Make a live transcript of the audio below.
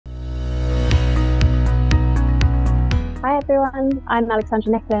everyone, I'm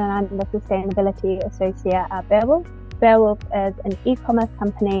Alexandra Nicolin and I'm the Sustainability Associate at Beerwulf. Beerwulf is an e-commerce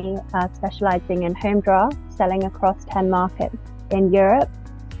company specializing in home drafts, selling across 10 markets in Europe.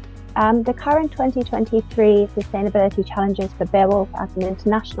 The current 2023 sustainability challenges for Beerwulf at an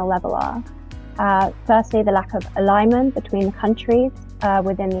international level are firstly, the lack of alignment between the countries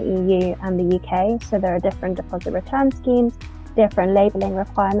within the EU and the UK. So there are different deposit return schemes, different labelling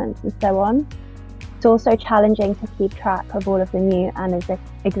requirements and so on. It's also challenging to keep track of all of the new and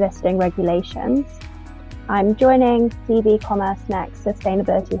existing regulations. I'm joining CBCommerceNEXT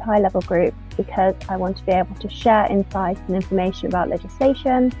Sustainability High-Level Group because I want to be able to share insights and information about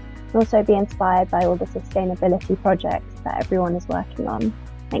legislation and also be inspired by all the sustainability projects that everyone is working on.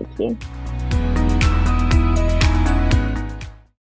 Thank you.